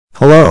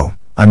Hello,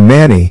 I'm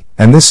Manny,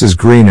 and this is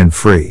Green and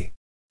Free.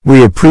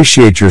 We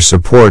appreciate your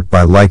support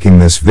by liking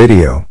this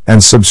video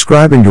and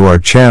subscribing to our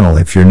channel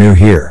if you're new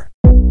here.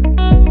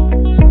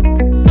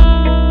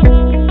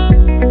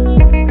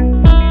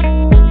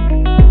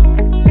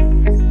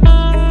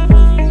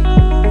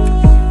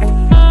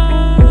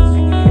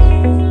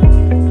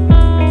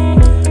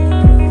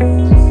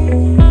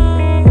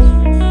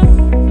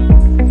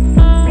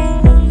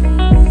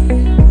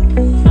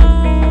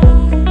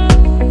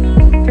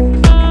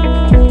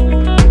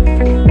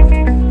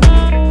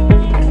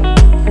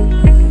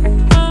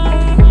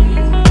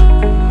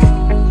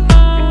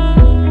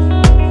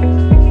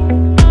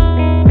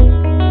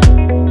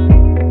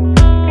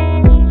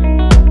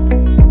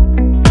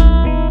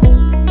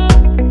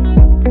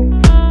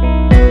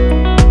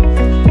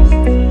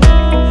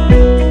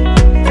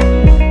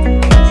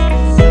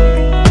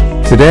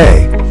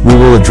 Today, we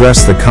will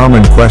address the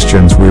common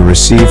questions we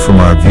receive from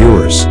our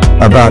viewers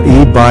about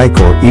e-bike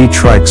or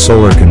e-trike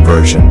solar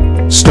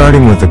conversion,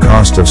 starting with the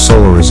cost of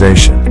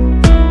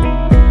solarization.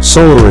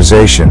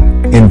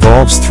 Solarization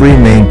involves three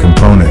main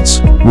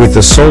components, with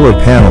the solar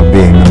panel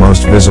being the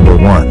most visible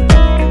one.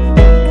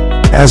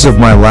 As of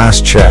my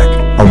last check,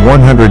 a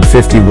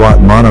 150-watt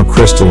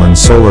monocrystalline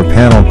solar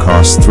panel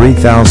costs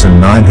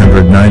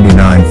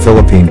 3,999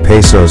 Philippine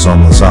pesos on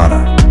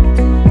Lazada.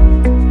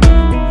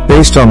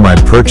 Based on my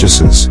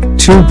purchases,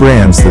 two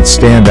brands that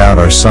stand out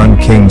are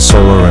Sun King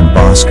Solar and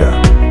Bosca.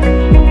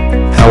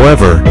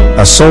 However,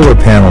 a solar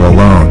panel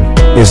alone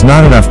is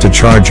not enough to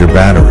charge your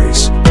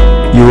batteries.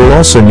 You will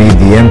also need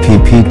the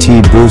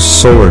MPPT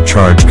Boost Solar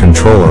Charge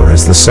Controller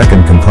as the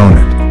second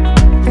component.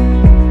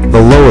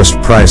 The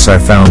lowest price I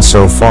found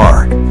so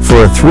far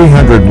for a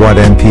 300-watt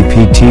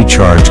MPPT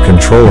charge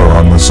controller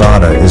on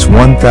Lazada is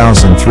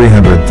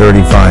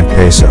 1,335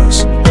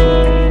 pesos.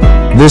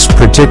 This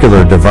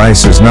particular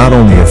device is not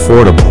only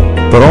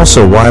affordable, but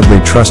also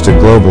widely trusted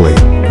globally,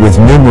 with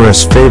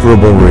numerous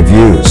favorable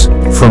reviews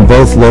from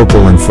both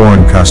local and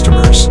foreign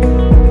customers.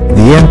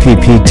 The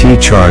MPPT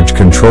charge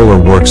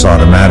controller works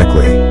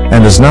automatically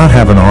and does not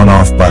have an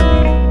on-off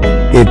button.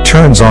 It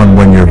turns on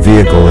when your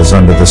vehicle is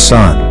under the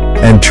sun,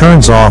 and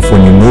turns off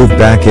when you move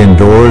back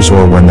indoors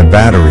or when the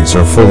batteries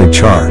are fully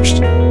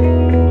charged.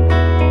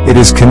 It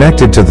is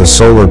connected to the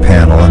solar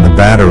panel and the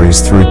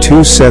batteries through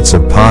two sets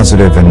of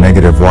positive and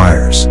negative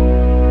wires.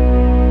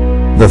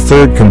 The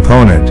third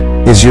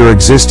component is your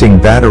existing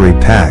battery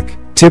pack,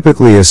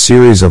 typically a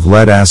series of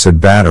lead-acid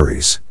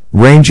batteries,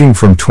 ranging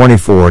from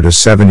 24 to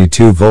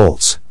 72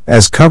 volts,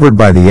 as covered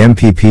by the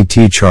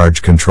MPPT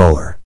charge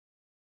controller.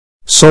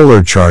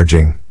 Solar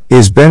charging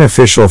is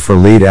beneficial for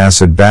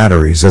lead-acid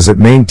batteries as it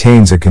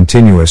maintains a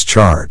continuous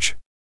charge.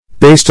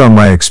 Based on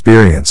my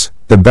experience,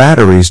 the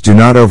batteries do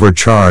not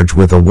overcharge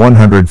with a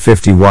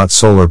 150-watt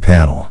solar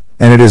panel,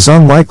 and it is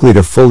unlikely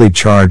to fully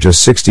charge a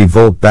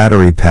 60-volt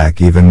battery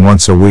pack even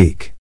once a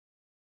week.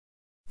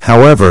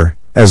 However,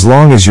 as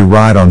long as you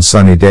ride on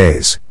sunny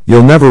days,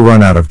 you'll never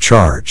run out of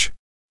charge.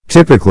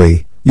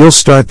 Typically, you'll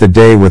start the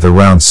day with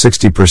around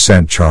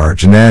 60%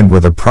 charge and end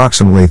with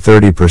approximately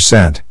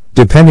 30%,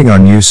 depending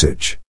on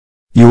usage.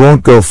 You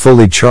won't go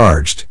fully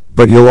charged,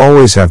 but you'll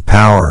always have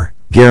power,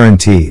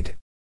 guaranteed.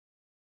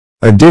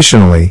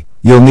 Additionally,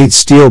 you'll need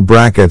steel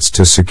brackets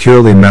to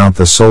securely mount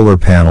the solar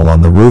panel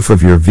on the roof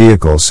of your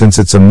vehicle since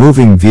it's a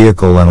moving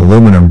vehicle and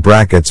aluminum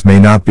brackets may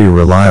not be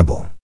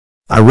reliable.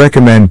 I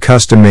recommend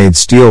custom-made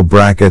steel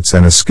brackets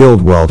and a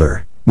skilled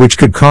welder, which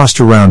could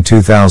cost around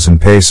 2,000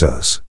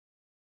 pesos.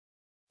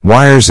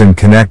 Wires and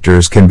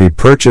connectors can be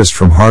purchased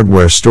from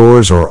hardware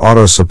stores or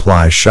auto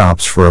supply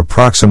shops for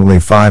approximately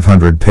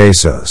 500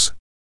 pesos.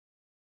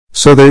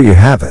 So there you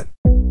have it.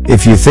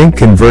 If you think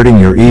converting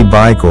your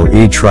e-bike or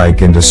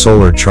e-trike into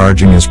solar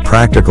charging is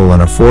practical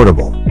and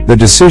affordable, the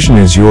decision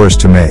is yours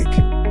to make.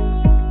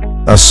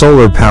 A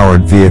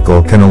solar-powered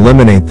vehicle can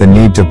eliminate the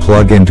need to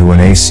plug into an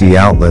AC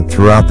outlet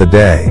throughout the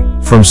day,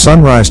 from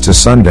sunrise to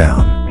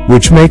sundown,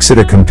 which makes it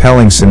a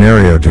compelling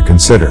scenario to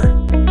consider.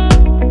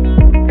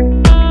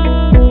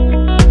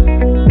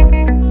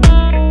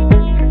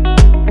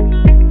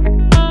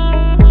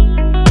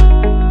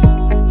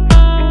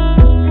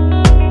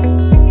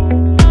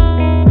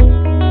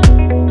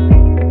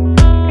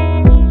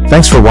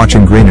 Thanks for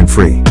watching Green and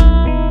Free.